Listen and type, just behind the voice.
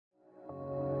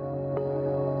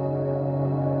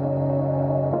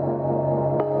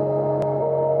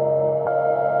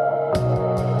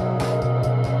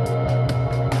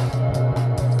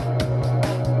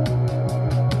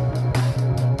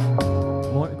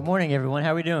morning, everyone.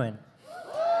 How are we doing?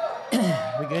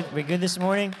 We good? We good this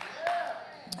morning?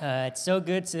 It's so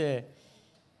good to,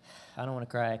 I don't want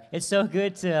to cry. It's so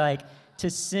good to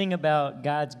sing about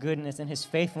God's goodness and His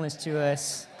faithfulness to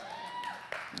us.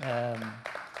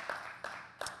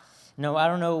 No, I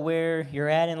don't know where you're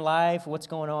at in life, what's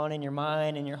going on in your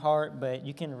mind and your heart, but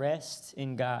you can rest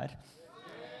in God.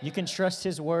 You can trust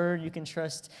His word. You can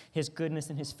trust His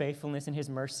goodness and His faithfulness and His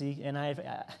mercy. And I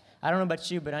don't know about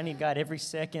you, but I need God every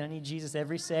second. I need Jesus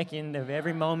every second of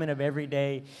every moment of every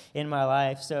day in my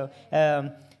life. So,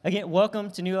 again,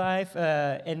 welcome to New Life.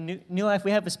 And New Life,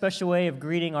 we have a special way of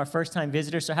greeting our first-time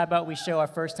visitors. So how about we show our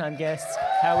first-time guests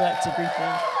how we like to greet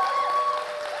them.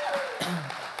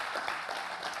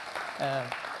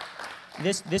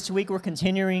 This week we're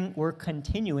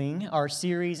continuing our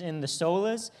series in the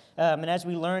Solas, and as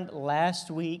we learned last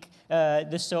week, the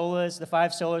Solas, the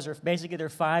 5 Solas, are basically they're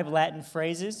 5 Latin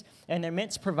phrases, and they're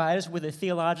meant to provide us with a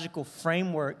theological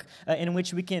framework in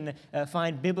which we can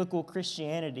find biblical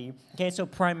Christianity. Okay, so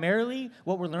primarily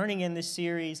what we're learning in this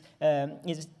series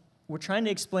is we're trying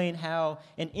to explain how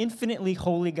an infinitely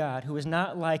holy God who is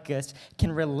not like us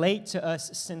can relate to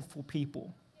us sinful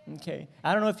people. Okay,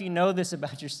 I don't know if you know this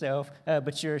about yourself,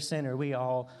 but you're a sinner. We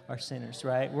all are sinners,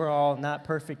 right? We're all not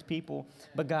perfect people,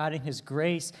 but God in His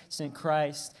grace sent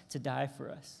Christ to die for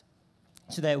us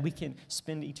so that we can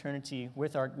spend eternity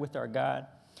with our God.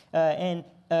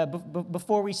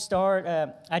 Before we start,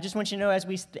 I just want you to know as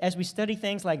we study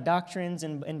things like doctrines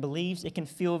and beliefs, it can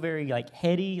feel very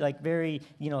heady, very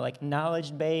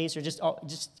knowledge based, or just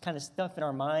kind of stuff in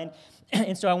our mind.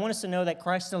 And so I want us to know that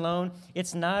Christ alone,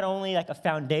 it's not only a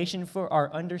foundation for our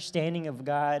understanding of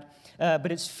God,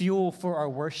 but it's fuel for our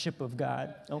worship of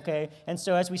God. Okay, and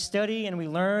so as we study and we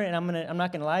learn, and I'm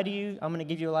not gonna lie to you, I'm gonna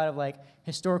give you a lot of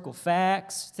historical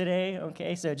facts today.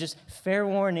 Okay, so just fair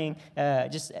warning,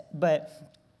 but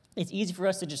it's easy for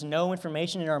us to just know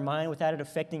information in our mind without it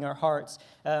affecting our hearts.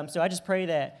 So I just pray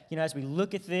that, as we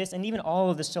look at this, and even all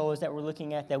of the solas that we're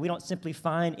looking at, that we don't simply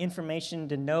find information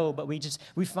to know, but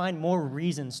we find more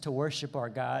reasons to worship our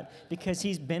God, because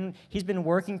He's been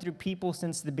working through people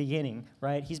since the beginning,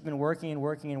 right? He's been working and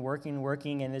working and working and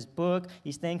working. And His book,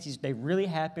 these things, they really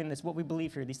happen. That's what we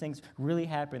believe here. These things really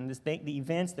happen. The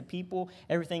events, the people,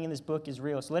 everything in this book is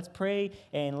real. So let's pray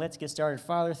and let's get started.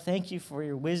 Father, thank You for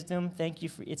Your wisdom. Thank You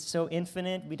for it's so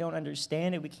infinite. We don't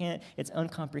understand it. We can't. It's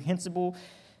incomprehensible.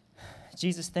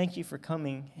 Jesus, thank You for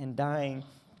coming and dying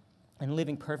and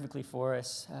living perfectly for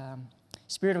us.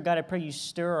 Spirit of God, I pray You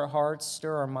stir our hearts,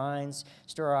 stir our minds,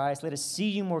 stir our eyes. Let us see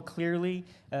You more clearly.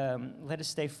 Let us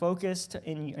stay focused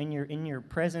in Your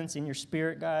presence, in Your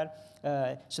Spirit, God,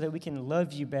 so that we can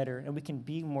love You better and we can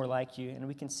be more like You, and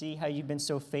we can see how You've been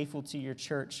so faithful to Your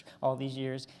church all these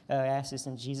years. I ask this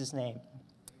in Jesus' name.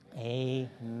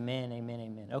 Amen, amen,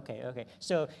 amen. Okay.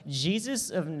 So Jesus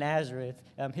of Nazareth,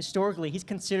 historically, He's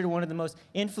considered one of the most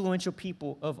influential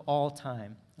people of all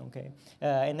time. Okay,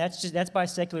 and that's by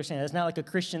secular standards. It's not a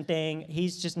Christian thing.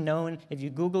 He's just known. If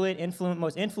you Google it,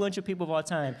 most influential people of all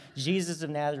time, Jesus of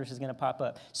Nazareth is going to pop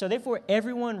up. So therefore,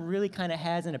 everyone really kind of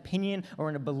has an opinion or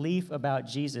a belief about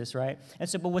Jesus, right? And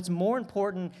so, but what's more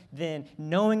important than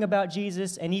knowing about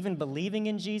Jesus and even believing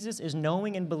in Jesus is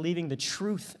knowing and believing the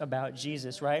truth about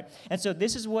Jesus, right? And so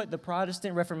this is what the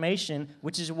Protestant Reformation,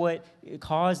 which is what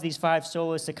caused these 5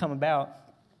 solas to come about.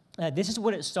 This is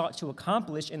what it sought to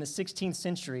accomplish in the 16th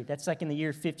century. That's in the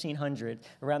year 1500,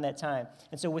 around that time.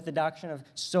 And so with the doctrine of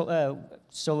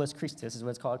Solus Christus is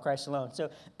what it's called, Christ alone.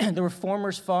 So the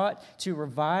Reformers fought to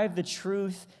revive the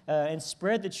truth and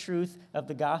spread the truth of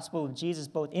the gospel of Jesus,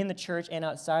 both in the church and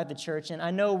outside the church. And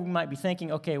I know we might be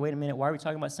thinking, okay, wait a minute, why are we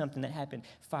talking about something that happened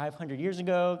 500 years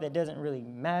ago? That doesn't really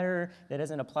matter. That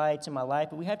doesn't apply to my life.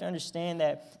 But we have to understand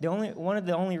that one of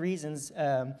the only reasons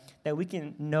that we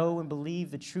can know and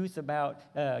believe the truth about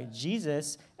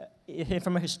Jesus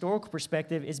from a historical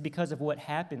perspective is because of what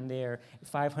happened there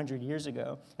 500 years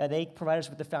ago. They provide us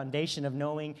with the foundation of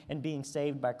knowing and being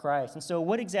saved by Christ. And so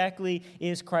what exactly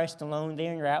is Christ alone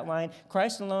there in your outline?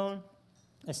 Christ alone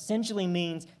essentially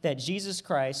means that Jesus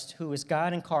Christ, who is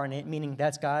God incarnate, meaning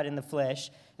that's God in the flesh,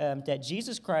 that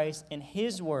Jesus Christ and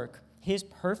His work, His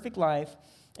perfect life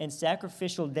and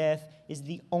sacrificial death is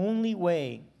the only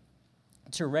way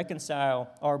to reconcile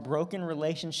our broken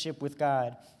relationship with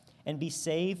God and be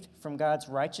saved from God's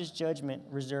righteous judgment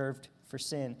reserved for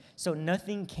sin. So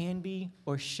nothing can be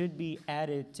or should be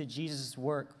added to Jesus'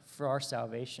 work for our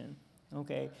salvation.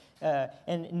 Okay,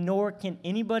 and nor can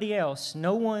anybody else,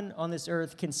 no one on this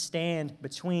earth can stand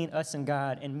between us and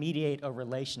God and mediate a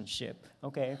relationship,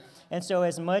 okay? And so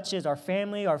as much as our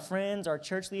family, our friends, our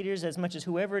church leaders, as much as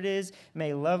whoever it is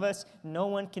may love us, no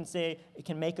one can say it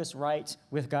can make us right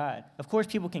with God. Of course,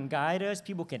 people can guide us,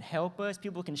 people can help us,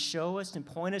 people can show us and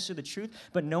point us to the truth,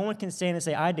 but no one can stand and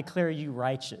say, I declare you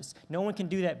righteous. No one can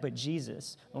do that but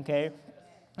Jesus, okay?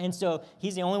 And so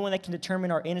he's the only one that can determine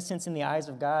our innocence in the eyes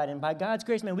of God. And by God's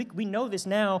grace, man, we know this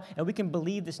now, and we can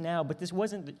believe this now, but this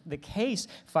wasn't the case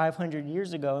 500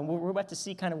 years ago, and we're about to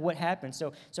see kind of what happened.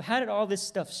 So how did all this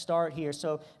stuff start here?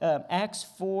 So Acts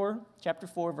 4, chapter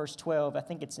 4, verse 12, I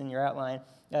think it's in your outline.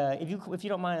 If you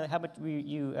don't mind, how about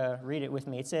you read it with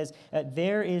me? It says,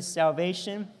 there is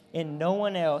salvation in no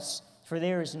one else, for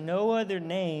there is no other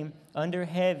name under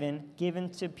heaven given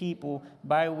to people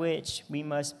by which we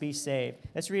must be saved.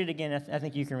 Let's read it again. I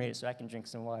think you can read it so I can drink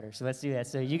some water. So let's do that.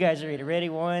 So you guys read it. Ready?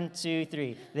 1, 2,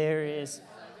 3. There is...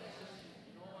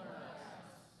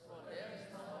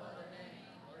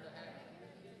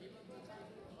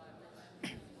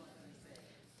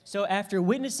 So after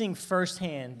witnessing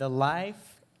firsthand the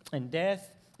life and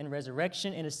death and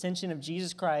resurrection and ascension of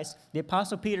Jesus Christ, the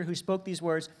Apostle Peter, who spoke these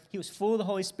words, he was full of the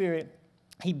Holy Spirit.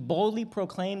 He boldly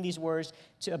proclaimed these words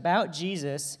about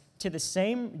Jesus to the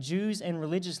same Jews and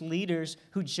religious leaders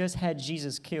who just had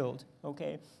Jesus killed,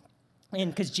 okay? And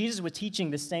because Jesus was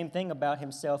teaching the same thing about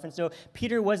himself. And so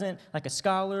Peter wasn't like a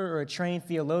scholar or a trained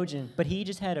theologian, but he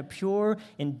just had a pure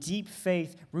and deep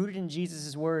faith rooted in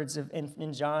Jesus' words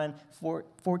in John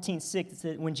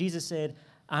 14:6, when Jesus said,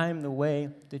 I am the way,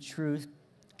 the truth,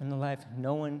 and the life.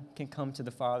 No one can come to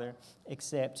the Father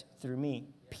except through me.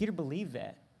 Peter believed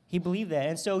that. He believed that.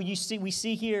 And so we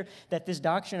see here that this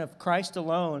doctrine of Christ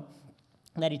alone,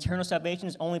 that eternal salvation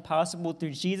is only possible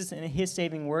through Jesus and his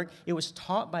saving work. It was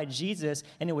taught by Jesus,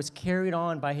 and it was carried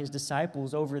on by his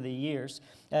disciples over the years.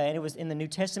 And it was in the New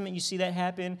Testament, you see that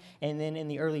happen. And then in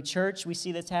the early church, we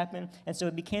see this happen. And so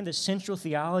it became the central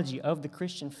theology of the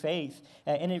Christian faith.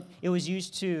 And it was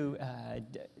used to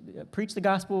preach the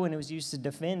gospel, and it was used to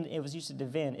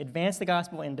advance the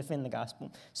gospel and defend the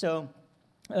gospel. So...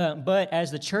 but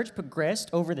as the church progressed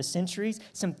over the centuries,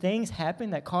 some things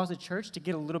happened that caused the church to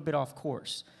get a little bit off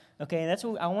course. Okay, and that's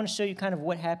what I want to show you kind of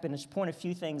what happened. Just point a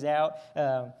few things out.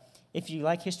 If you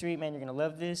like history, man, you're going to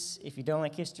love this. If you don't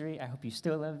like history, I hope you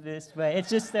still love this. But it's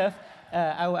just stuff.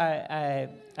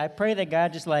 I pray that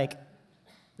God just like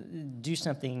do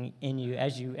something in you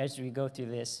as we go through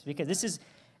this, because this is.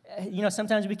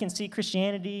 Sometimes we can see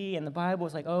Christianity and the Bible.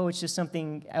 It's like, oh, it's just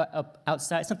something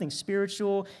outside, something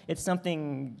spiritual. It's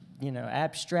something,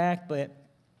 abstract. But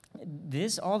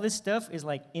all this stuff is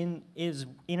is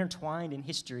intertwined in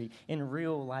history, in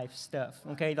real life stuff.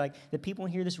 Okay, like the people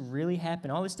in here, this really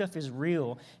happened. All this stuff is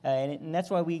real, and that's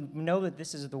why we know that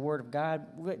this is the Word of God.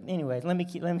 Anyway, let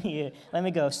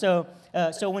me go.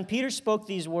 So when Peter spoke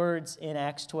these words in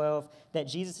Acts 12, that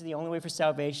Jesus is the only way for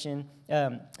salvation,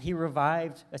 he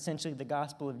revived essentially the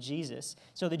gospel of Jesus.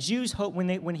 So the Jews hoped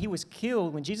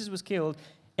when Jesus was killed.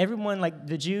 Everyone, like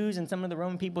the Jews and some of the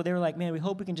Roman people, they were like, man, we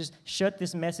hope we can just shut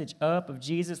this message up of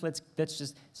Jesus. Let's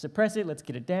just suppress it. Let's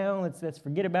get it down. Let's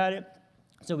forget about it.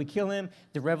 So we kill him.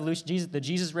 The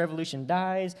Jesus revolution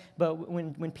dies. But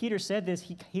when Peter said this,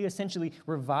 he essentially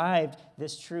revived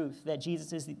this truth that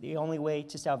Jesus is the only way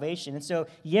to salvation. And so,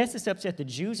 yes, this upset the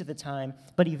Jews at the time,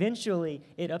 but eventually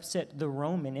it upset the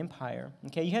Roman Empire.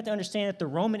 Okay, you have to understand that the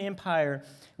Roman Empire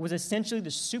was essentially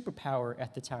the superpower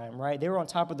at the time, right? They were on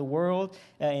top of the world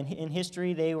in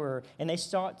history. They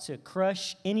sought to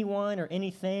crush anyone or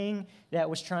anything that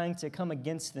was trying to come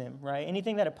against them, right?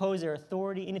 Anything that opposed their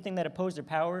authority, anything that opposed their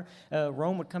power,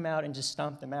 Rome would come out and just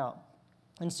stomp them out.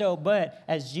 And so, but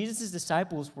as Jesus'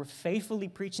 disciples were faithfully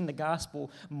preaching the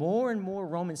gospel, more and more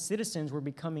Roman citizens were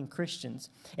becoming Christians.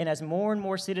 And as more and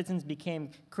more citizens became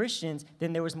Christians,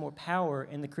 then there was more power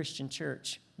in the Christian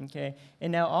church. Okay,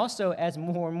 and now also as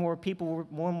more and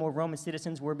more Roman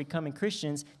citizens were becoming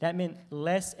Christians, that meant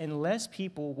less and less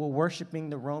people were worshiping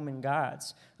the Roman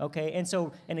gods. Okay,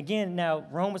 and again, now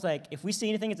Rome was like, if we see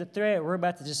anything as a threat, we're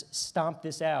about to just stomp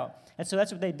this out. And so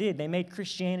that's what they did. They made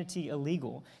Christianity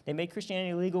illegal. They made Christianity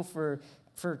illegal for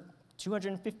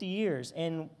 250 years,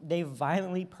 and they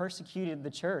violently persecuted the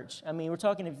church. I mean, we're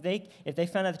talking if they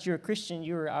found out that you're a Christian,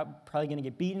 you were probably going to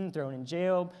get beaten, thrown in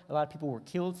jail. A lot of people were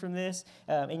killed from this.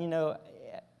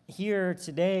 Here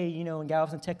today, in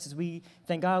Galveston, Texas, we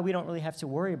thank God we don't really have to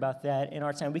worry about that in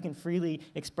our time. We can freely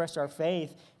express our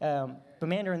faith. But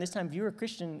man, during this time, if you're a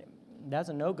Christian, that's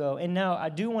a no-go. And now I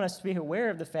do want us to be aware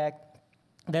of the fact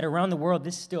that around the world,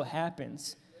 this still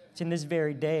happens. It's in this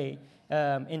very day.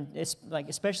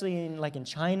 Especially in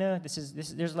China.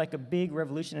 There's like a big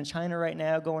revolution in China right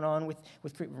now going on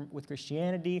with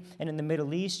Christianity, and in the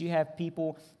Middle East you have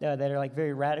people that are like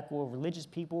very radical religious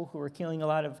people who are killing a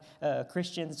lot of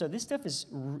Christians. So this stuff is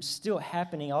still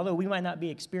happening, although we might not be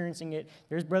experiencing it.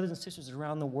 There's brothers and sisters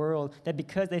around the world that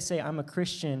because they say I'm a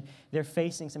Christian, they're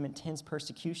facing some intense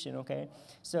persecution. Okay,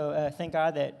 so thank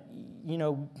God that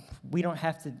we don't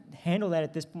have to handle that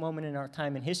at this moment in our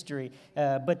time in history,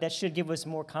 but that should give us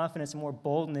more confidence and more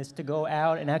boldness to go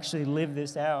out and actually live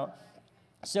this out.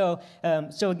 So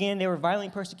again, they were violently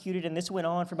persecuted, and this went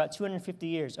on for about 250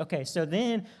 years. Okay, so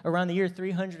then around the year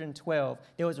 312,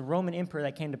 there was a Roman emperor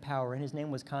that came to power, and his name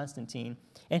was Constantine.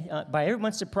 And by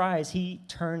everyone's surprise, he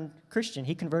turned Christian.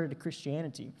 He converted to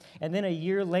Christianity. And then a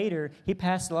year later, he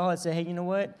passed a law that said, hey, you know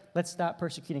what? Let's stop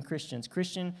persecuting Christians.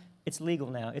 It's legal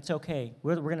now. It's okay.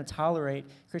 We're going to tolerate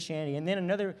Christianity. And then in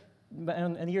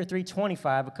the year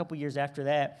 325, a couple years after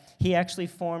that, he actually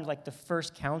formed like the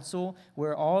first council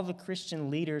where all the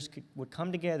Christian leaders would come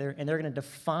together, and they're going to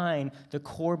define the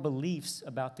core beliefs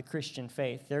about the Christian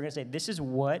faith. They're going to say, this is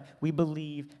what we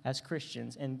believe as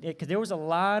Christians. And because there was a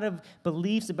lot of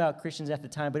beliefs about Christians at the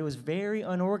time, but it was very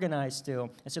unorganized still.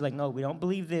 And so like, no, we don't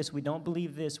believe this. We don't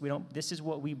believe this. This is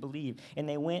what we believe. And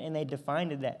they went and they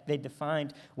defined that. They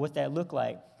defined what that looked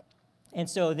like. And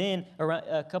so then, around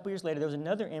a couple years later, there was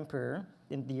another emperor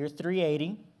in the year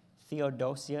 380,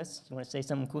 Theodosius. You want to say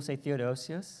something cool? Say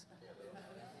Theodosius.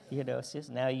 Theodosius.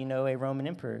 Now you know a Roman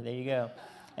emperor. There you go.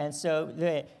 And so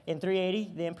in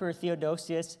 380, the Emperor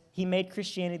Theodosius, he made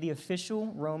Christianity the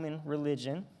official Roman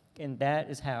religion, and that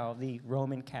is how the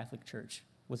Roman Catholic Church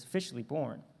was officially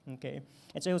born. Okay,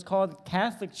 and so it was called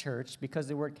Catholic Church because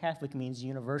the word Catholic means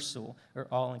universal or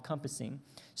all-encompassing.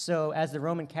 So as the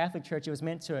Roman Catholic Church, it was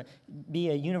meant to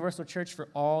be a universal church for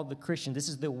all the Christians. This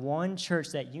is the one church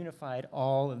that unified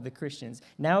all of the Christians.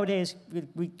 Nowadays,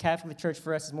 Catholic Church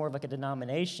for us is more of like a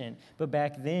denomination, but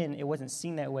back then it wasn't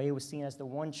seen that way. It was seen as the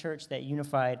one church that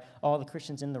unified all the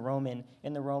Christians in the Roman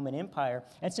Empire.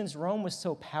 And since Rome was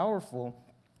so powerful,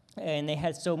 and they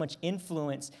had so much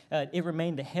influence, it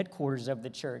remained the headquarters of the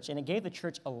church. And it gave the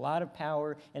church a lot of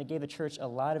power, and it gave the church a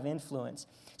lot of influence.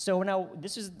 So now,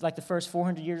 this is like the first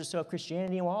 400 years or so of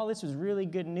Christianity, and while all this was really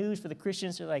good news for the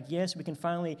Christians, they're like, yes, we can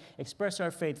finally express our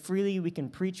faith freely, we can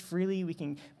preach freely, we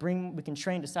can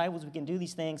train disciples, we can do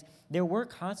these things. There were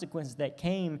consequences that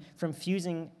came from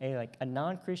fusing a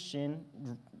non-Christian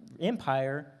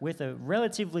empire with a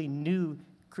relatively new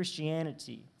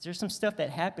Christianity. There's some stuff that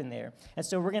happened there. And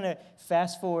so we're going to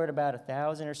fast forward about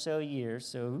 1,000 or so years.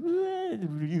 So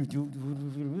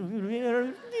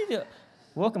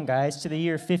welcome, guys, to the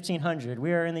year 1500.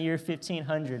 We are in the year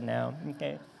 1500 now,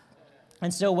 okay?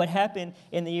 And so what happened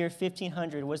in the year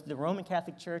 1500 was the Roman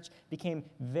Catholic Church became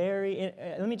very,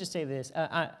 let me just say this.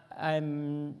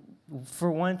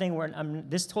 For one thing,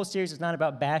 this whole series is not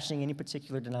about bashing any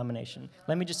particular denomination.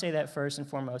 Let me just say that first and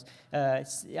foremost.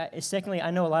 Secondly, I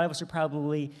know a lot of us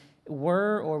we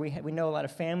know a lot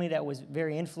of family that was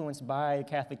very influenced by the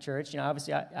Catholic Church.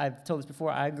 Obviously, I've told this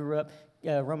before, I grew up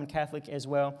Roman Catholic as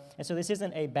well. And so this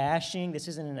isn't a bashing, this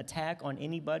isn't an attack on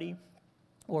anybody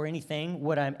or anything.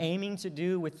 What I'm aiming to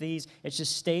do with these is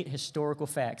just state historical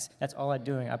facts. That's all I'm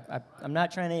doing. I'm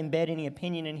not trying to embed any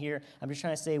opinion in here. I'm just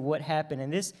trying to say what happened.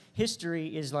 And this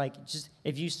history is like, just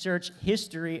if you search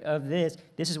history of this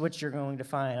is what you're going to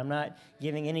find. I'm not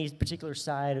giving any particular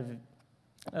side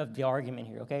of the argument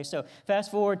here, okay? So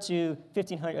fast forward to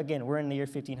 1500. Again, we're in the year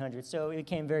 1500. So it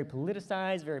became very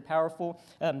politicized, very powerful.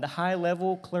 The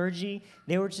high-level clergy,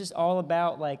 they were just all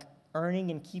about, like,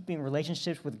 earning and keeping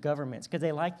relationships with governments because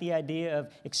they liked the idea of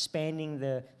expanding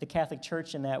the Catholic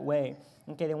Church in that way.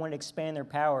 Okay, they wanted to expand their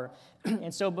power.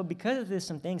 And so, but because of this,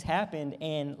 some things happened,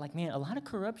 and a lot of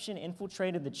corruption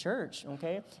infiltrated the church,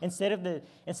 okay? Instead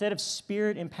of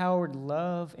spirit-empowered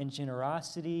love and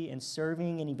generosity and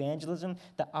serving and evangelism,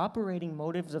 the operating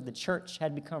motives of the church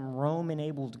had become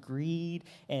Rome-enabled greed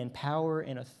and power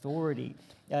and authority.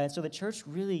 And so the church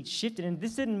really shifted, and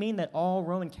this didn't mean that all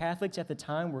Roman Catholics at the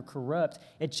time were corrupt.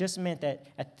 It just meant that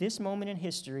at this moment in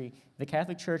history,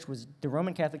 the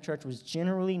Roman Catholic Church was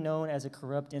generally known as a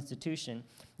corrupt institution.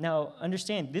 Now,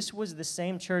 understand, this was the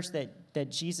same church that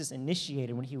Jesus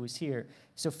initiated when he was here.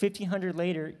 So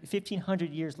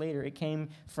 1,500 years later, it came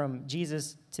from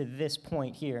Jesus to this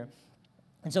point here.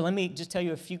 And so let me just tell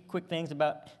you a few quick things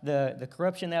about the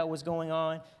corruption that was going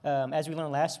on. As we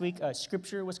learned last week,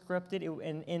 Scripture was corrupted,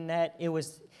 in that it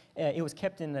was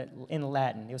kept in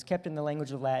Latin. It was kept in the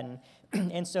language of Latin.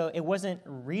 And so it wasn't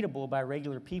readable by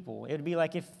regular people. It would be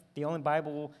like if the only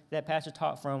Bible that pastor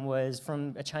taught from was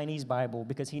from a Chinese Bible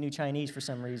because he knew Chinese for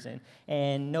some reason,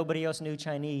 and nobody else knew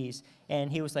Chinese.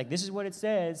 And he was like, "This is what it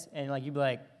says," and like you'd be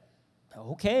like,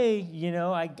 "Okay, you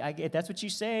know, if that's what you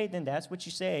say, then that's what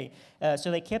you say."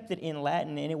 So they kept it in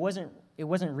Latin, and it wasn't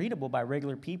readable by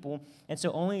regular people, and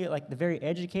so only like the very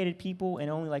educated people and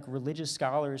only like religious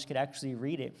scholars could actually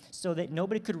read it, so that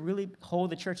nobody could really hold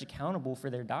the church accountable for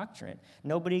their doctrine.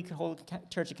 Nobody could hold the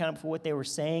church accountable for what they were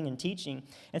saying and teaching.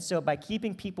 And so by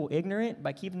keeping people ignorant,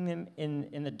 by keeping them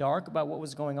in the dark about what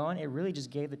was going on, it really just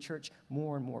gave the church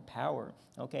more and more power.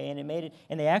 Okay,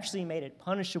 and they actually made it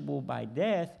punishable by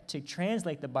death to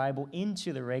translate the Bible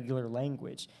into the regular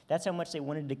language. That's how much they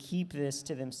wanted to keep this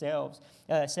to themselves.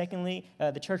 Secondly,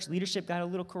 the church leadership got a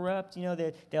little corrupt. You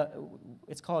know,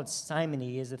 it's called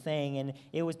simony is a thing, and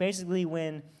it was basically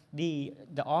when the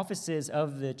offices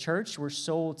of the church were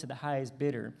sold to the highest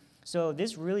bidder. So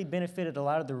this really benefited a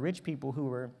lot of the rich people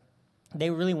they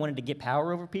really wanted to get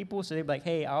power over people, so they'd be like,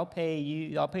 "Hey, I'll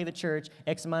pay the church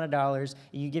X amount of dollars,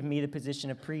 and you give me the position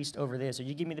of priest over this, or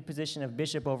you give me the position of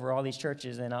bishop over all these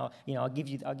churches, and I'll give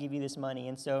you this money."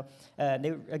 And so,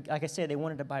 like I said, they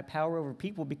wanted to buy power over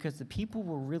people because the people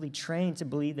were really trained to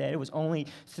believe that it was only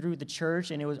through the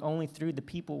church and it was only through the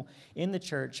people in the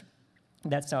church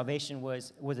that salvation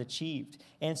was achieved.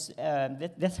 And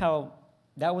that's how.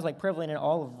 That was like prevalent in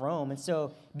all of Rome. And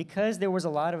so because there was a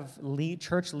lot of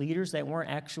church leaders that weren't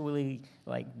actually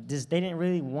like, they didn't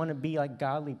really want to be like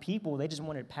godly people. They just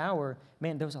wanted power.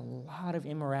 Man, there was a lot of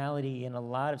immorality and a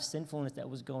lot of sinfulness that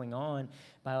was going on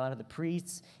by a lot of the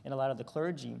priests and a lot of the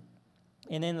clergy.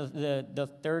 And then the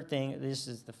third thing, this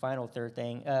is the final third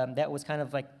thing, that was kind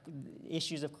of like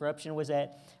issues of corruption was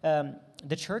that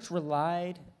the church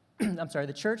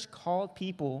the church called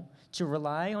people to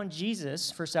rely on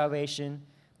Jesus for salvation,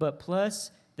 but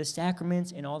plus the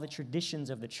sacraments and all the traditions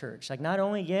of the church. Like not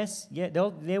only,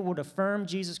 they would affirm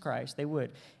Jesus Christ, they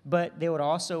would, but they would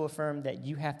also affirm that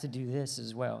you have to do this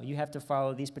as well. You have to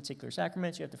follow these particular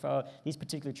sacraments, you have to follow these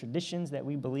particular traditions that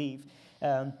we believe.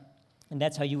 And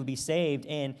that's how you would be saved.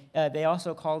 And they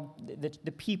also called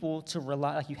the people to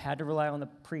rely, like you had to rely on the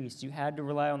priests. You had to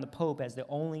rely on the Pope as the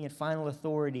only and final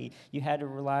authority. You had to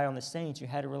rely on the saints. You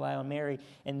had to rely on Mary.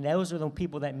 And those are the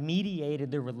people that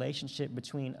mediated the relationship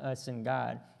between us and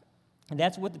God. And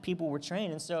that's what the people were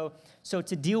trained. And so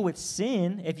to deal with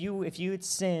sin, if you had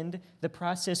sinned, the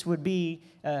process would be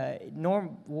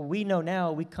we know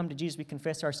now, we come to Jesus, we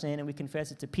confess our sin, and we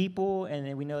confess it to people, and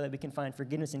then we know that we can find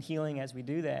forgiveness and healing as we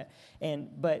do that.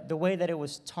 But the way that it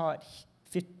was taught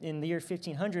in the year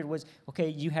 1500 was, okay,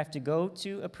 you have to go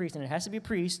to a priest, and it has to be a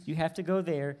priest. You have to go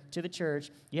there to the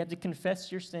church. You have to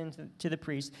confess your sins to the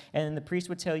priest, and then the priest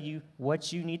would tell you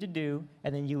what you need to do,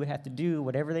 and then you would have to do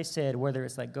whatever they said, whether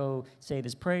it's like go say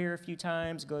this prayer a few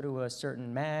times, go to a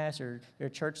certain mass or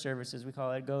church services, we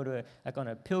call it, go to like on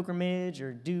a pilgrimage,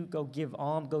 or go give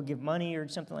alms, go give money or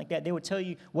something like that. They would tell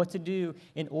you what to do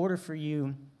in order for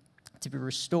you to be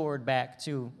restored back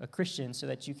to a Christian so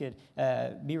that you could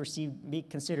be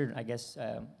considered, I guess,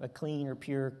 a clean or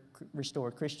pure,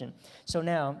 restored Christian. So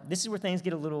now, this is where things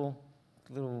get a little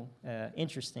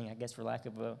interesting, I guess, for lack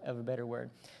of a better word.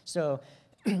 So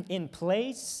in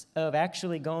place of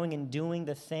actually going and doing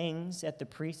the things that the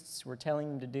priests were telling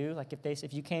them to do, like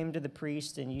if you came to the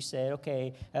priest and you said,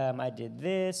 okay, I did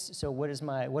this, so what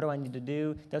do I need to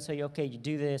do? They'll tell you, okay, you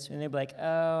do this, and they'll be like,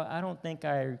 oh, I don't think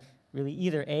I really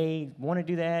either A, want to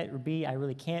do that, or B, I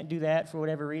really can't do that for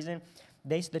whatever reason.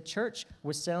 The church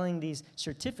was selling these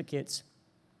certificates,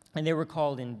 and they were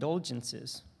called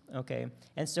indulgences, okay?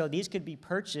 And so these could be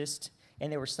purchased,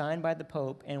 and they were signed by the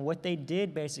Pope, and what they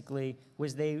did basically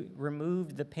was they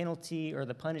removed the penalty or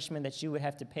the punishment that you would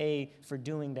have to pay for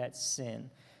doing that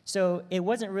sin. So it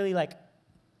wasn't really like,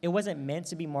 it wasn't meant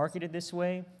to be marketed this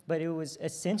way, but it was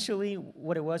essentially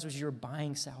what it was you were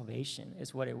buying salvation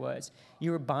is what it was.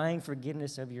 You were buying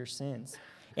forgiveness of your sins.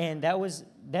 And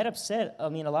that upset, a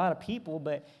lot of people,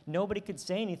 but nobody could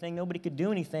say anything, nobody could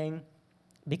do anything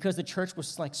because the church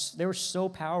was like, they were so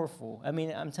powerful.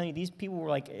 I'm telling you, these people were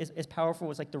like as powerful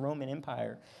as like the Roman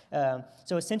Empire.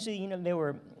 So essentially,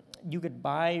 you could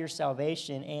buy your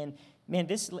salvation, and man,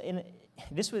 this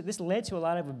led to a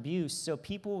lot of abuse, so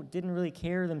people didn't really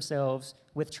care themselves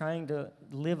with trying to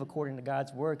live according to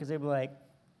God's word, because they'd be like,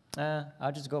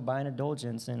 I'll just go buy an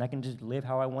indulgence, and I can just live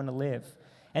how I want to live.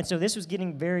 And so this was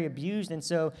getting very abused, and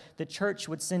so the church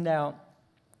would send out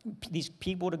these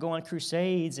people to go on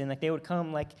crusades, and like they would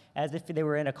come like as if they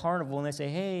were in a carnival, and they say,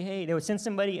 hey, they would send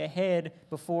somebody ahead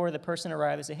before the person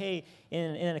arrived. They say, hey,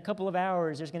 in a couple of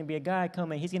hours, there's going to be a guy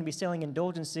coming. He's going to be selling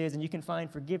indulgences, and you can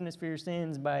find forgiveness for your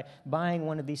sins by buying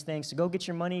one of these things. So go get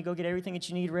your money, go get everything that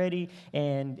you need ready,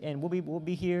 and we'll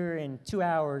be here in 2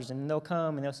 hours. And they'll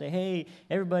come and they'll say, hey,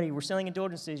 everybody, we're selling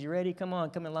indulgences. You ready? Come on,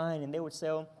 come in line. And they would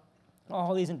sell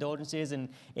all these indulgences, and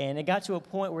it got to a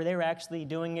point where they were actually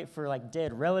doing it for like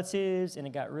dead relatives, and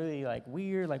it got really like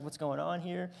weird, like what's going on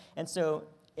here? And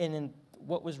then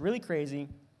what was really crazy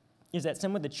is that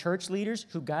some of the church leaders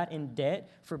who got in debt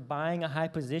for buying a high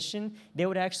position, they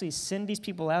would actually send these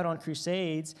people out on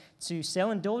crusades to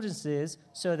sell indulgences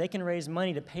so they can raise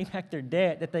money to pay back their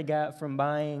debt that they got from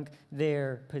buying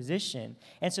their position.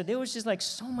 And so there was just like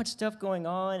so much stuff going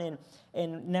on,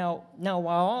 and now while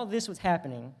all this was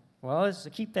happening, well, so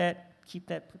put that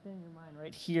in your mind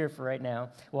right here for right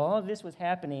now. While all of this was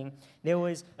happening, there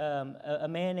was a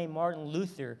man named Martin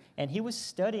Luther, and he was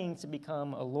studying to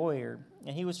become a lawyer.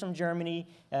 And he was from Germany,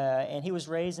 and he was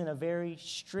raised in a very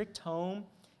strict home,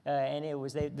 and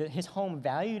his home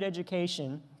valued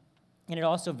education, and it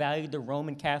also valued the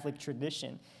Roman Catholic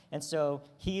tradition. And so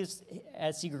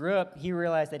as he grew up, he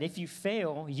realized that if you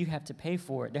fail, you have to pay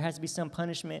for it. There has to be some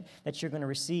punishment that you're going to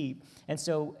receive. And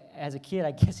so as a kid,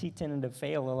 I guess he tended to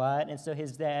fail a lot. And so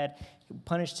his dad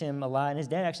punished him a lot. And his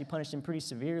dad actually punished him pretty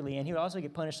severely. And he would also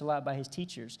get punished a lot by his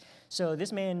teachers. So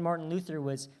this man, Martin Luther,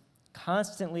 was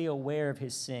constantly aware of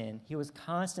his sin. He was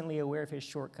constantly aware of his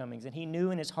shortcomings, and he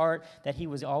knew in his heart that he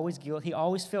was always guilty. He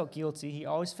always felt guilty. He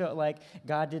always felt like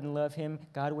God didn't love him.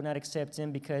 God would not accept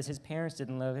him because his parents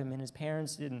didn't love him, and his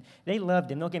parents didn't. They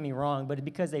loved him, don't get me wrong, but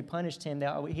because they punished him,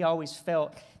 he always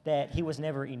felt that he was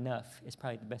never enough, is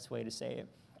probably the best way to say it.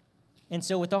 And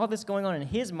so with all this going on in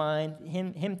his mind,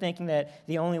 him thinking that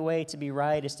the only way to be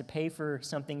right is to pay for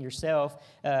something yourself,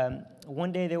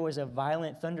 one day there was a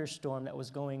violent thunderstorm that was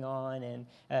going on, and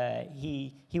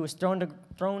he was thrown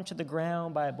to the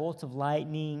ground by a bolt of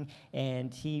lightning,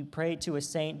 and he prayed to a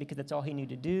saint because that's all he knew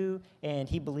to do, and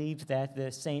he believed that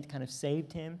the saint kind of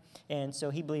saved him, and so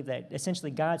he believed that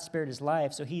essentially God spared his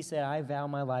life, so he said, I vow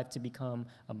my life to become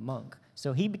a monk.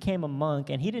 So he became a monk,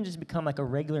 and he didn't just become like a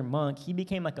regular monk. He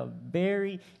became like a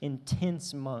very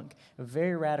intense monk, a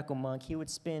very radical monk. He would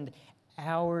spend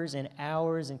hours and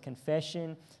hours in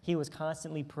confession. He was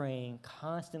constantly praying,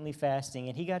 constantly fasting,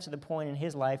 and he got to the point in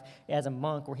his life as a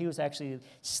monk where he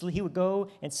would go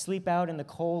and sleep out in the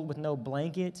cold with no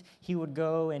blanket. He would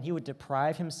go and he would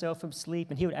deprive himself of sleep,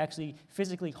 and he would actually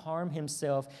physically harm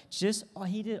himself.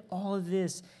 He did all of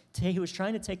this. He was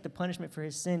trying to take the punishment for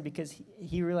his sin because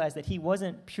he realized that he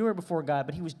wasn't pure before God,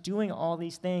 but he was doing all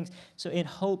these things so in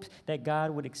hope that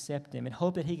God would accept him, in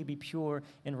hope that he could be pure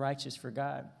and righteous for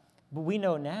God. But we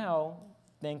know now,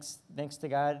 thanks to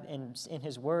God and in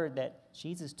his word, that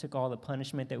Jesus took all the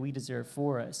punishment that we deserve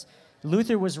for us.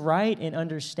 Luther was right in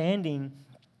understanding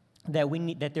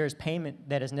that there is payment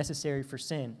that is necessary for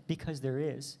sin, because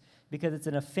because it's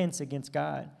an offense against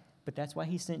God. But that's why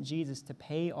he sent Jesus to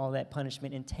pay all that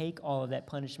punishment and take all of that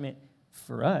punishment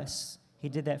for us. He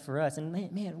did that for us. And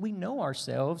man, we know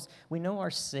ourselves. We know our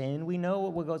sin. We know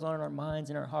what goes on in our minds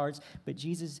and our hearts. But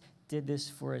Jesus did this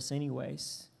for us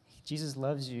anyways. Jesus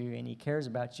loves you, and he cares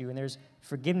about you, and there's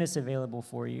forgiveness available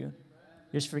for you.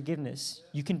 There's forgiveness.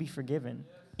 You can be forgiven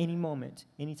any moment,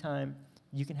 anytime.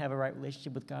 You can have a right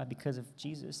relationship with God because of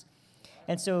Jesus.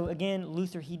 And so, again,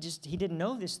 Luther, he didn't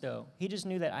know this, though. He just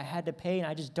knew that I had to pay, and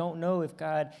I just don't know if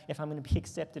I'm going to be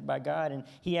accepted by God. And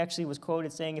he actually was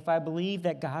quoted saying, if I believed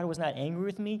that God was not angry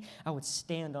with me, I would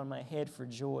stand on my head for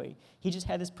joy. He just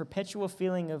had this perpetual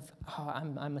feeling of,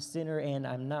 I'm a sinner, and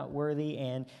I'm not worthy,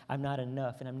 and I'm not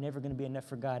enough, and I'm never going to be enough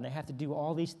for God, and I have to do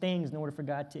all these things in order for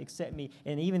God to accept me.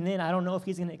 And even then, I don't know if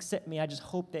he's going to accept me. I just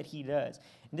hope that he does.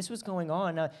 And this was going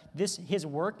on. Now, his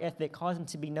work ethic caused him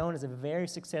to be known as a very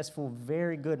successful,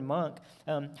 very good monk.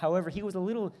 However, he was a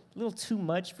little too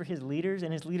much for his leaders,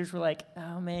 and his leaders were like,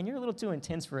 oh, man, you're a little too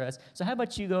intense for us. So how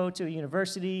about you go to a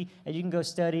university, and you can go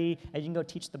study, and you can go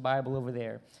teach the Bible over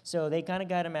there. So they kind of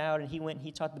got him out, and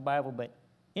he taught the Bible. But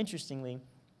interestingly,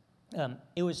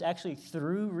 it was actually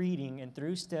through reading and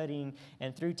through studying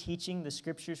and through teaching the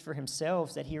scriptures for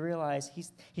himself that he realized,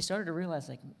 he started to realize,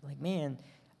 like man,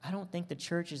 I don't think the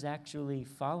church is actually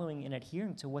following and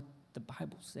adhering to what the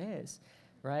Bible says.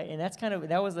 right? And that's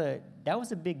that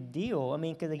was a big deal. I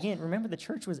mean, because again, remember the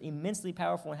church was immensely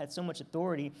powerful and had so much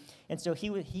authority. And so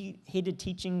he did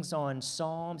teachings on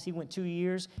Psalms. He went 2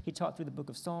 years. He taught through the book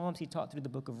of Psalms. He taught through the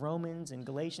book of Romans and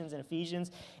Galatians and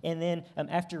Ephesians. And then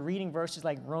after reading verses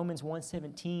like Romans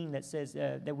 1:17 that says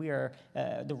that we are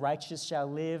the righteous shall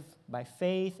live by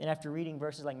faith, and after reading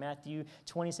verses like Matthew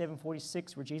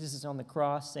 27:46 where Jesus is on the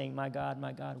cross saying, my God,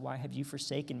 why have you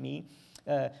forsaken me?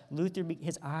 Luther,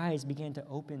 his eyes began to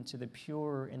open to the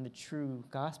pure and the true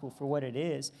gospel for what it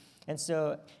is. And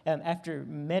so after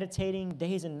meditating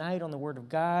days and night on the Word of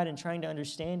God and trying to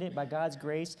understand it by God's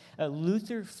grace,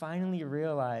 Luther finally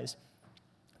realized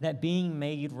that being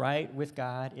made right with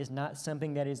God is not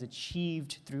something that is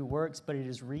achieved through works, but it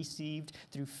is received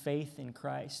through faith in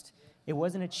Christ. It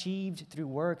wasn't achieved through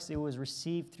works. It was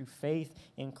received through faith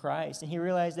in Christ. And he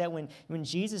realized that when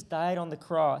Jesus died on the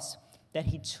cross, that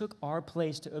he took our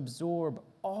place to absorb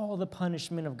all the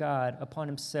punishment of God upon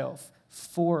himself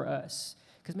for us.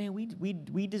 Because, man,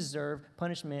 we deserve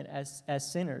punishment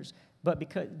as sinners. But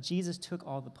because Jesus took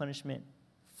all the punishment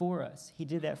for us, he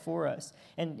did that for us.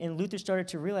 And Luther started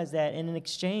to realize that. And in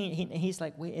exchange, he's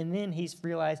like, wait, and then he's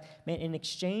realized, man, in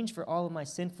exchange for all of my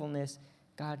sinfulness,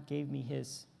 Christ gave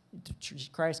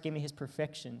me his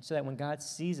perfection so that when God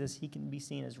sees us, he can be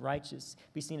seen as righteous,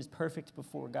 be seen as perfect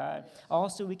before God.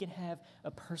 Also, we can have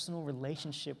a personal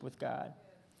relationship with God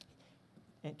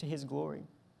and to his glory.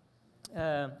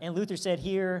 And Luther said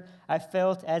here, I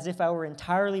felt as if I were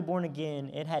entirely born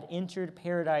again and had entered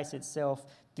paradise itself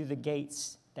through the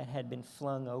gates that had been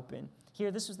flung open. Here,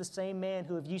 this was the same man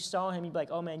who, if you saw him, you'd be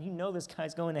like, oh, man, you know this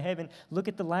guy's going to heaven. Look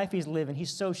at the life he's living.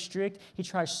 He's so strict. He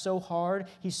tries so hard.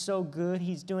 He's so good.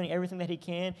 He's doing everything that he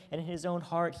can. And in his own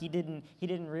heart, he didn't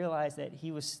realize that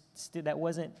he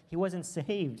wasn't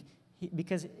saved.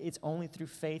 Because it's only through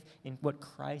faith in what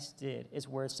Christ did is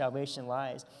where salvation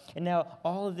lies. And now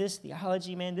all of this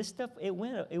theology, man, this stuff, it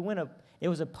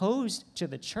was opposed to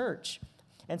the church.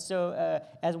 And so,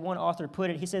 as one author put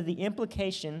it, he said the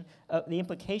implications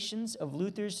of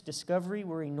Luther's discovery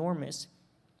were enormous.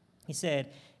 He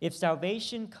said, if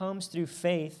salvation comes through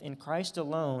faith in Christ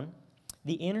alone,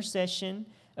 the intercession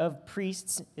of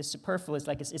priests is superfluous,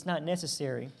 like it's not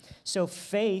necessary. So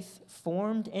faith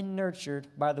formed and nurtured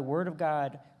by the word of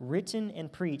God, written and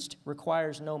preached,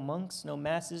 requires no monks, no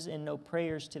masses, and no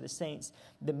prayers to the saints.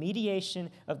 The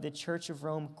mediation of the Church of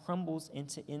Rome crumbles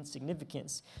into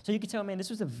insignificance. So you can tell, man, this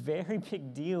was a very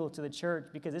big deal to the church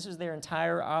because this was their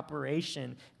entire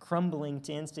operation crumbling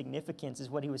to insignificance is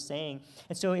what he was saying.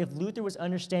 And so if Luther was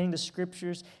understanding the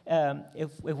scriptures,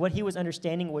 if what he was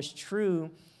understanding was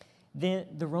true, then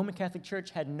the Roman Catholic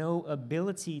Church had no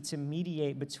ability to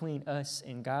mediate between us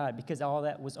and God because all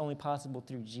that was only possible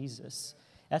through Jesus.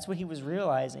 That's what he was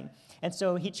realizing. And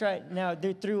so he tried, now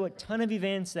through a ton of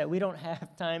events that we don't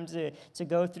have time to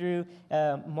go through,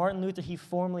 Martin Luther, he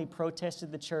formally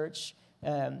protested the church,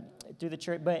 through the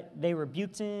church, but they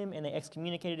rebuked him and they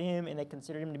excommunicated him and they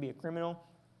considered him to be a criminal.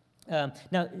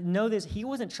 Now, know this, he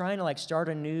wasn't trying to start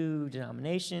a new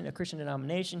denomination, a Christian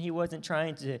denomination. He wasn't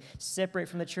trying to separate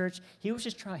from the church. He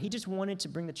just wanted to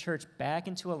bring the church back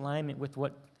into alignment with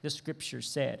what the scripture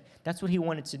said. That's what he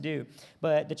wanted to do.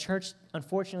 But the church,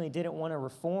 unfortunately, didn't want to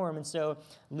reform. And so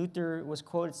Luther was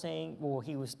quoted saying,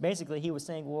 he was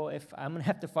saying, well, if I'm going to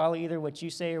have to follow either what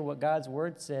you say or what God's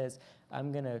word says,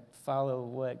 I'm going to follow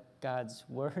what God's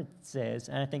word says.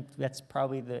 And I think that's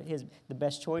probably the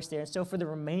best choice there. And so for the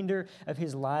remainder of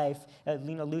his life,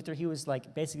 Luther, he was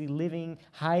basically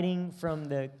hiding from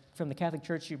the Catholic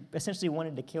Church who essentially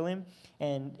wanted to kill him.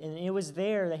 And it was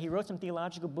there that he wrote some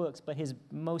theological books, but his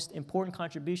most important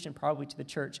contribution probably to the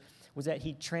church was that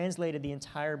he translated the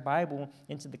entire Bible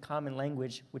into the common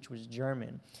language, which was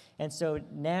German. And so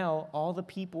now all the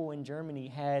people in Germany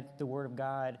had the word of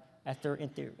God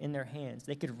in their hands.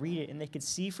 They could read it and they could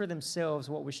see for themselves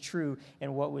what was true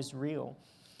and what was real.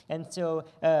 And so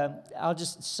I'll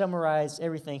just summarize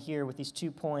everything here with these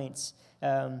 2 points.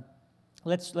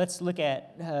 Let's look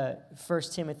at 1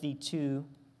 Timothy 2,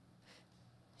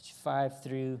 5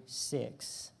 through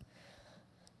 6.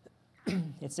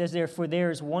 It says there, for there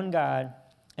is one God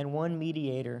and one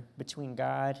mediator between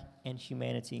God and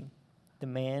humanity, the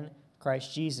man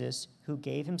Christ Jesus, who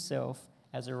gave himself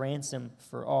as a ransom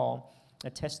for all, a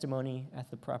testimony at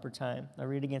the proper time. I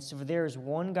read again. So for there is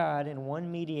one God and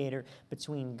one mediator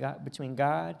between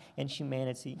God and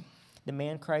humanity, the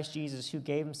man Christ Jesus, who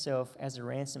gave himself as a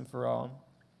ransom for all,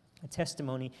 a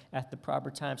testimony at the proper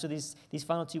time. So these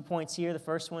final 2 points here. The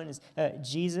first one is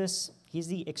Jesus. He's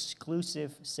the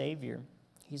exclusive Savior.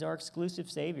 He's our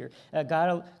exclusive Savior.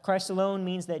 Christ alone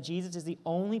means that Jesus is the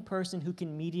only person who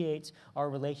can mediate our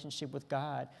relationship with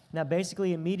God. Now,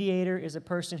 basically, a mediator is a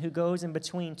person who goes in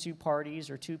between two parties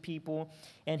or two people,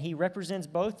 and he represents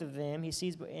both of them. He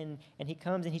sees, and he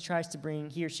comes and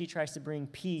he or she tries to bring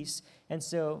peace. And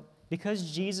so,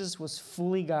 because Jesus was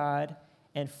fully God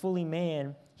and fully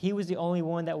man, he was the only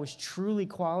one that was truly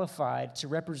qualified to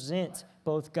represent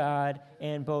both God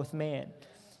and both man.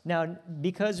 Now,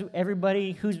 because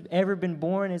everybody who's ever been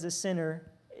born is a sinner,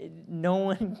 no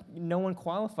one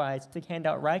qualifies to hand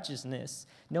out righteousness.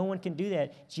 No one can do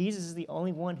that. Jesus is the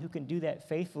only one who can do that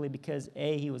faithfully because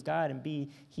A, he was God, and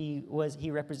B, he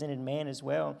represented man as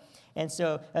well. And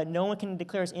so no one can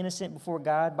declare us innocent before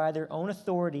God by their own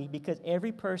authority, because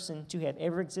every person to have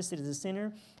ever existed is a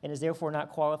sinner and is therefore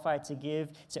not qualified to give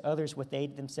to others what they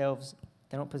themselves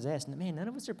don't possess. Man, none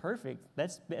of us are perfect.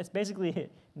 That's basically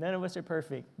it. None of us are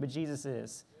perfect, but Jesus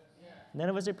is. None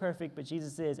of us are perfect, but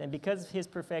Jesus is. And because of his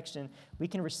perfection, we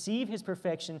can receive his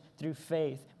perfection through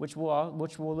faith, which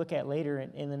we'll look at later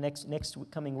in the next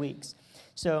coming weeks.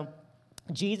 So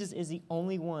Jesus is the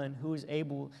only one who is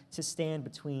able to stand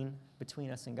between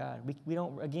us and God. We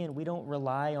don't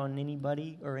rely on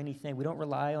anybody or anything. We don't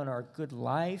rely on our good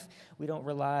life. We don't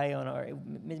rely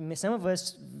on some of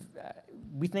us,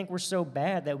 we think we're so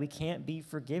bad that we can't be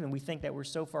forgiven. We think that we're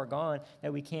so far gone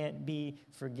that we can't be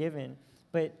forgiven.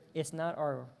 But it's not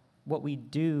what we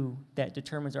do that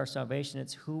determines our salvation.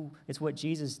 It's what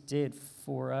Jesus did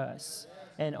for us.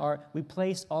 And we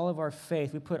place all of our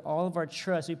faith, we put all of our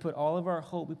trust, we put all of our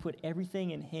hope, we put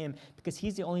everything in him, because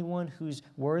he's the only one who's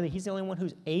worthy. He's the only one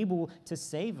who's able to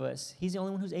save us. He's the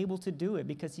only one who's able to do it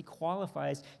because he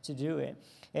qualifies to do it.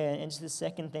 And just the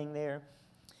second thing there,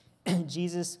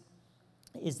 Jesus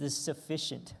is the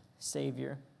sufficient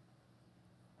Savior.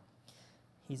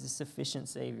 He's a sufficient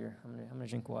Savior. I'm gonna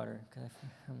drink water because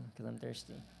I'm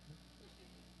thirsty.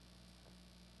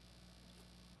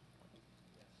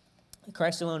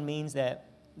 Christ alone means that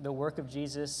the work of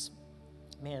Jesus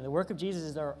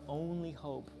is our only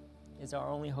hope. Is our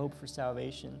only hope for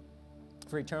salvation,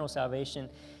 for eternal salvation.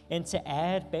 And to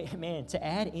add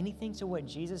anything to what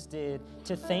Jesus did,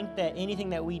 to think that anything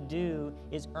that we do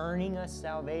is earning us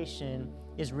salvation,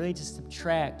 is really to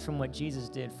subtract from what Jesus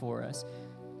did for us.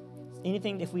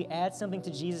 If we add something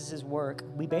to Jesus' work,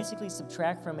 we basically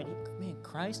subtract from it.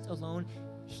 Christ alone,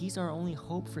 he's our only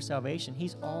hope for salvation.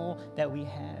 He's all that we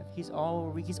have. He's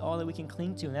all that we can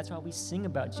cling to. And that's why we sing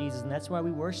about Jesus. And that's why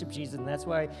we worship Jesus. And that's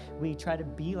why we try to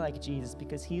be like Jesus,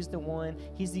 because he's the one,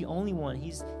 he's the only one.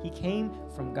 He came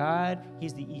from God.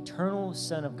 He's the eternal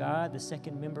Son of God, the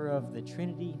second member of the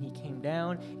Trinity. And he came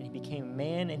down and he became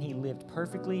man and he lived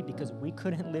perfectly because we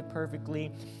couldn't live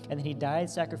perfectly. And then he died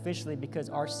sacrificially because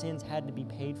our sins had to be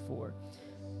paid for.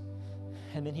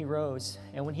 And then he rose.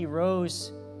 And when he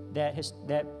rose,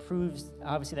 that proves,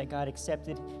 obviously, that God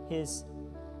accepted his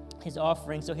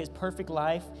offering. So his perfect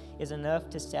life is enough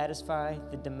to satisfy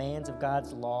the demands of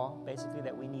God's law, basically,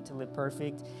 that we need to live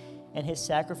perfect. And his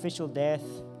sacrificial death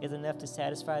is enough to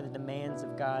satisfy the demands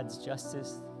of God's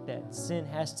justice, that sin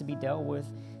has to be dealt with.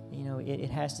 It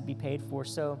has to be paid for.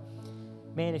 So,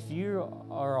 man, if you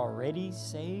are already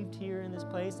saved here in this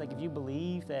place, like if you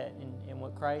believe that in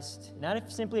what Christ,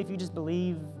 if you just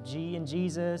believe in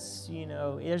Jesus,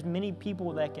 there's many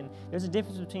people there's a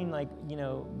difference between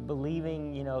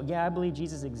believing, I believe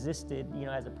Jesus existed,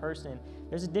 as a person.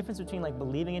 There's a difference between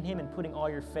believing in him and putting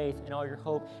all your faith and all your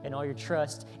hope and all your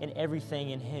trust and everything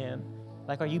in him.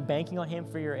 Are you banking on him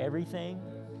for your everything?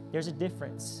 There's a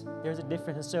difference.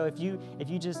 And so if you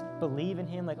just believe in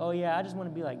him, I just want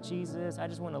to be like Jesus, I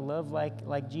just want to love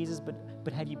like Jesus,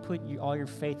 but have you put all your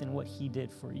faith in what he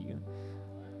did for you?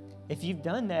 If you've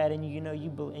done that and you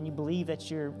believe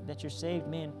that you're saved,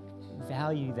 man,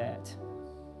 value that.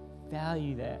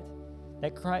 Value that.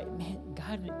 That Christ, man,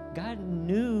 God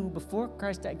knew before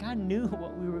Christ died, God knew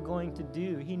what we were going to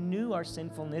do. He knew our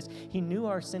sinfulness. He knew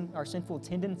our sinful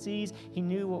tendencies. He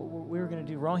knew what we were going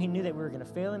to do wrong. He knew that we were going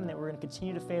to fail him and that we were going to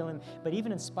continue to fail him. But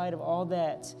even in spite of all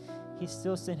that, he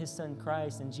still sent his son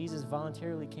Christ, and Jesus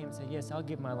voluntarily came and said, yes, I'll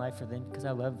give my life for them because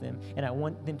I love them, and I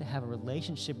want them to have a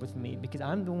relationship with me because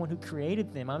I'm the one who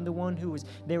created them. I'm the one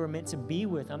they were meant to be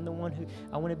with. I'm the one who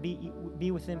I want to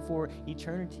be with them for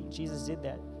eternity. Jesus did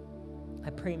that. I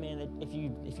pray, man, that if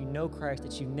you know Christ,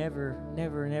 that you never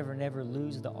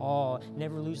lose the awe,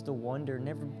 never lose the wonder,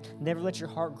 never let your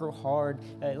heart grow hard.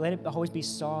 Let it always be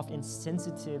soft and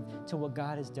sensitive to what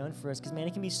God has done for us. Because, man,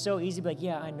 it can be so easy to be like,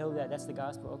 yeah, I know that's the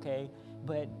gospel, okay.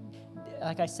 But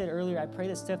like I said earlier, I pray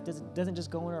that stuff doesn't just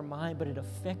go in our mind, but it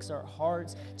affects our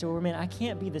hearts to where, man, I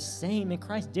can't be the same. And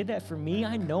Christ did that for me.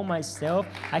 I know myself.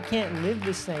 I can't live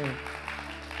the same.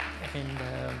 And,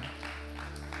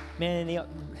 man,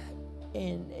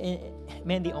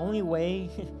 man, the only way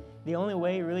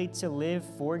really to live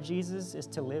for Jesus is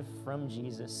to live from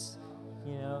Jesus.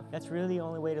 You know, that's really the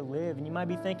only way to live. And you might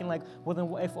be thinking like, well,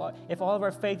 then if all of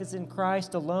our faith is in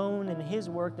Christ alone and His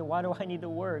work, then why do I need to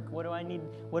work? What do I need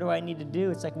to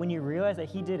do? It's like when you realize that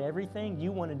He did everything,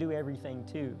 you want to do everything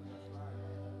too.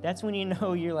 That's when you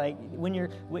know you're like, when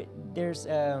you're, there's,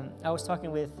 I was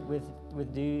talking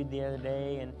with dude the other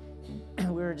day, and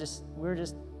we were just,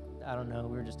 I don't know,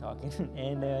 we were just talking,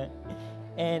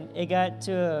 and it got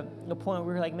to a point where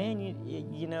we were like, man,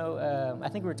 you know, I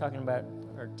think we were talking about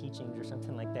our teachings or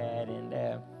something like that,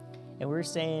 and we were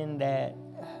saying that,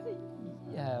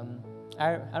 I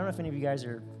don't know if any of you guys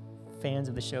are fans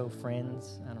of the show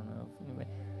Friends. I don't know. Anyway,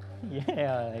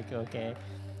 yeah, like, okay.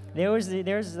 There was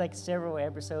like several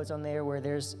episodes on there where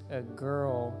there's a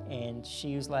girl, and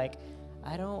she was like,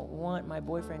 I don't want my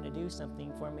boyfriend to do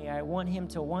something for me. I want him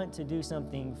to want to do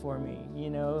something for me,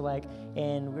 you know, like,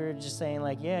 and we were just saying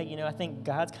like, yeah, you know, I think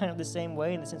God's kind of the same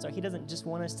way in the sense like He doesn't just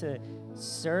want us to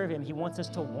serve Him. He wants us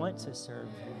to want to serve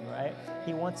Him, right?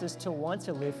 He wants us to want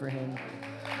to live for Him.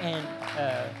 And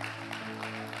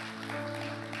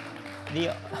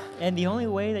the only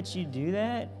way that you do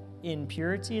that in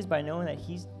purity is by knowing that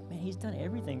He's done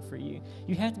everything for you.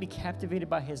 You have to be captivated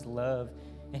by His love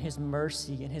and His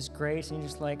mercy and His grace, and you're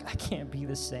just like, I can't be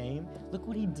the same. Look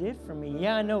what He did for me.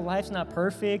 Yeah, I know life's not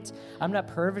perfect. I'm not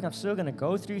perfect. I'm still going to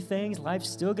go through things. Life's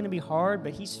still going to be hard,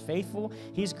 but He's faithful.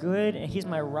 He's good, and He's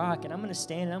my rock, and I'm going to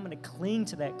stand and I'm going to cling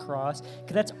to that cross,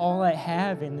 because that's all I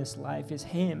have in this life is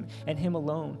Him and Him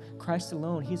alone, Christ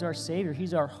alone. He's our Savior.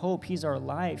 He's our hope. He's our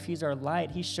life. He's our light.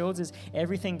 He shows us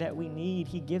everything that we need.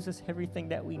 He gives us everything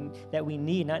that we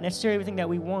need, not necessarily everything that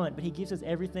we want, but He gives us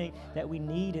everything that we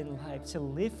need in life to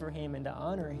live for Him and to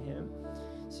honor Him.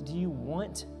 So do you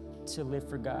want to live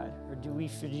for God, or do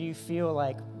you feel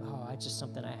like, oh, it's just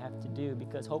something I have to do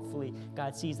because hopefully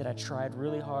God sees that I tried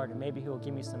really hard and maybe He'll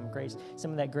give me some grace,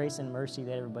 some of that grace and mercy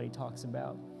that everybody talks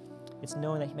about. It's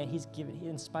knowing that, man, He's given,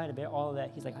 in spite of it, all of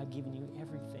that, He's like, I've given you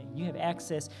everything. You have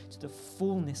access to the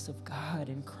fullness of God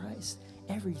in Christ.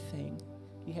 Everything.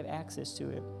 You have access to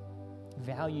it.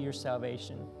 Value your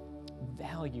salvation.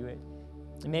 Value it.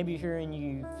 And maybe you're here and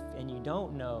you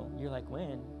don't know. You're like,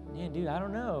 when? Man, dude, I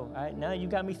don't know. Now you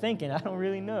got me thinking. I don't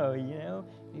really know, you know?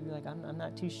 Maybe you're like, I'm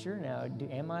not too sure now.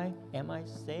 Am I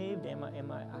saved? I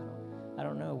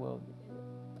don't know. Well,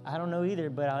 I don't know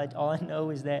either, but all I know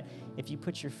is that if you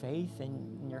put your faith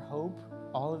and your hope,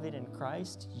 all of it in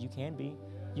Christ, you can be.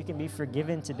 You can be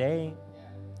forgiven today.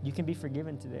 You can be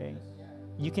forgiven today.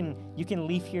 You can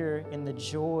leave here in the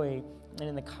joy and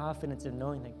in the confidence of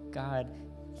knowing that God,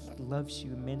 He loves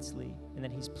you immensely and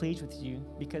that He's pleased with you,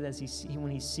 because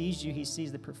when He sees you, He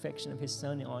sees the perfection of His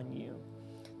Son on you.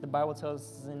 The Bible tells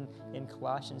us in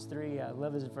Colossians 3, I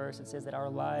love this verse, it says that our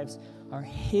lives are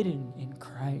hidden in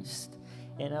Christ.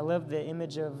 And I love the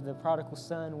image of the prodigal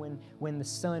son when the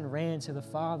son ran to the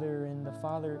father, and the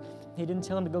father, he didn't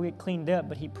tell him to go get cleaned up,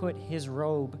 but he put his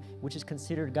robe, which is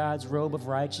considered God's robe of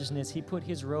righteousness, he put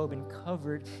his robe and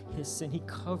covered his sin. He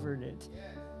covered it.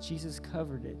 Jesus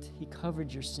covered it. He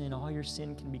covered your sin. All your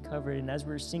sin can be covered. And as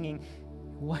we're singing,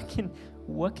 what can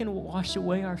wash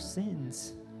away our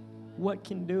sins? What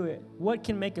can do it? What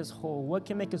can make us whole? What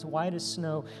can make us white as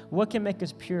snow? What can make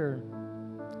us pure?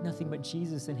 Nothing but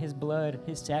Jesus and His blood,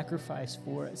 His sacrifice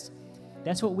for us.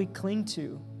 That's what we cling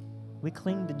to. We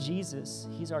cling to Jesus.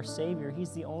 He's our Savior. He's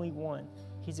the only one.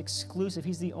 He's exclusive.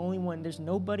 He's the only one. There's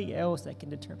nobody else that can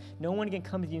determine. No one can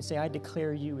come to you and say, I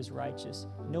declare you as righteous.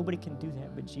 Nobody can do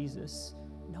that but Jesus.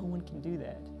 No one can do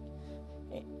that.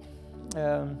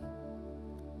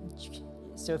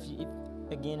 So if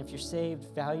you're saved,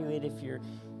 value it. If you're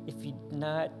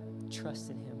not,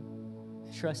 trust in Him.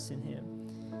 Trust in Him.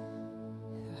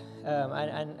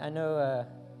 I know,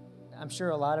 I'm sure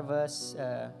a lot of us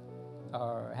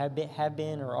have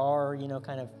been or are,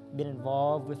 kind of been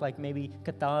involved with like maybe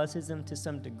Catholicism to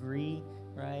some degree,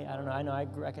 right? I don't know. I know I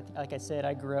grew up,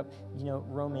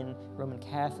 Roman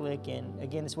Catholic, and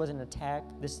again, this wasn't an attack.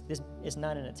 This is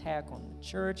not an attack on the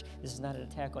church. This is not an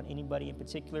attack on anybody in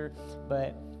particular,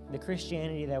 but the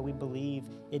Christianity that we believe,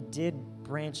 it did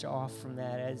branch off from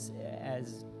that as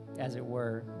as it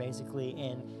were, basically.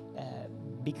 And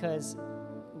because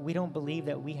we don't believe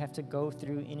that we have to go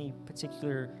through any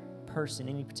particular person,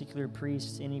 any particular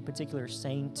priest, any particular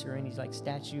saint, or any like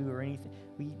statue or anything.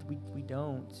 We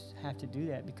don't have to do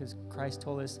that because Christ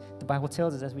told us, the Bible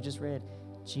tells us, as we just read,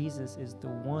 Jesus is the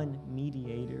one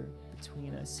mediator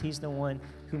between us. He's the one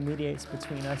who mediates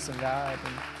between us and God.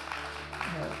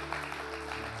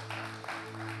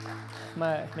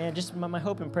 And my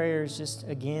hope and prayer is just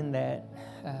again that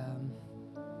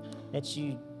that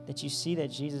you see that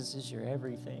Jesus is your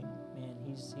everything. Man,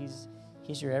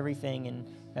 he's your everything. And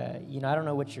I don't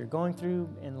know what you're going through,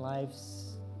 and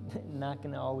life's not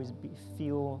going to always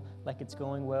feel like it's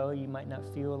going well. You might not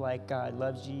feel like God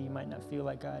loves you. You might not feel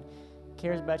like God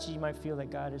cares about you. You might feel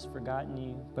like God has forgotten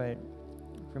you. But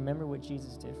remember what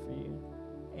Jesus did for you,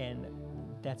 and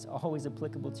that's always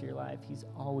applicable to your life. He's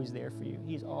always there for you.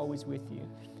 He's always with you,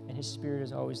 and His Spirit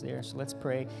is always there. So let's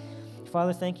pray.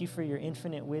 Father, thank you for your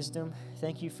infinite wisdom.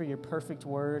 Thank you for your perfect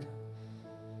word.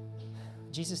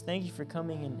 Jesus, thank you for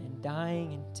coming and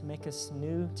dying and to make us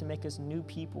new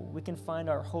people. We can find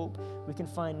our hope. We can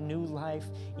find new life.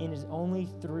 And it is only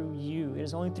through you. It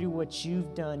is only through what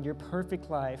you've done, your perfect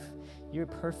life, your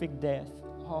perfect death,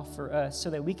 all for us, so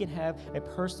that we can have a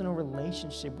personal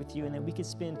relationship with you and that we can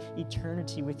spend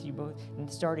eternity with you, both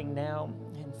starting now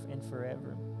and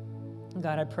forever.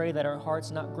 God, I pray that our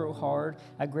hearts not grow hard.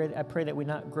 I pray that we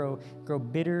not grow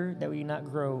bitter, that we not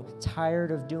grow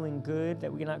tired of doing good,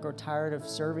 that we not grow tired of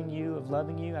serving you, of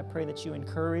loving you. I pray that you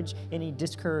encourage any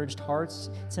discouraged hearts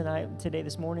today,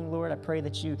 this morning, Lord. I pray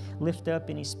that you lift up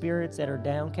any spirits that are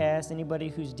downcast, anybody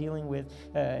who's dealing with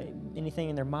anything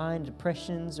in their mind,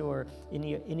 depressions, or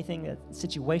anything,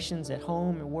 situations at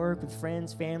home, at work, with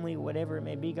friends, family, whatever it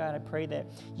may be. God, I pray that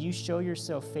you show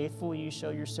yourself faithful, you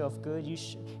show yourself good,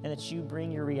 and that you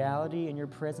bring your reality and your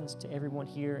presence to everyone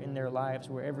here in their lives,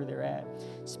 wherever they're at.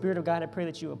 Spirit of God, I pray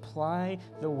that you apply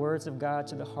the words of God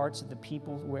to the hearts of the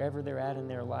people wherever they're at in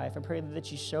their life. I pray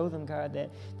that you show them, God,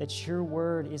 that your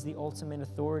word is the ultimate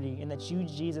authority, and that you,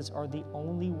 Jesus, are the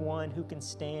only one who can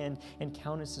stand and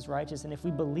count us as righteous. And if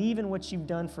we believe in what you've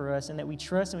done for us, and that we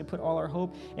trust and we put all our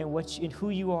hope in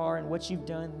who you are and what you've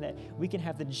done, that we can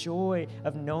have the joy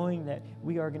of knowing that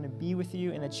we are going to be with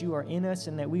you, and that you are in us,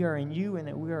 and that we are in you, and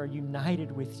that we are united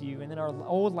with you. And then our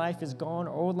old life is gone,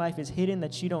 our old life is hidden,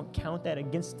 that you don't count that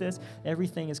against us.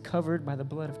 Everything is covered by the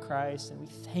blood of Christ, and we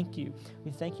thank you.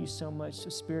 We thank you so much. So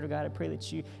Spirit of God, I pray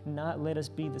that you not let us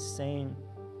be the same.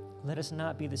 Let us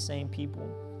not be the same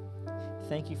people.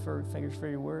 Thank you for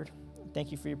your word.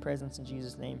 Thank you for your presence in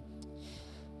Jesus' name.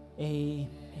 Amen.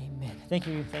 Thank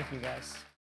you guys.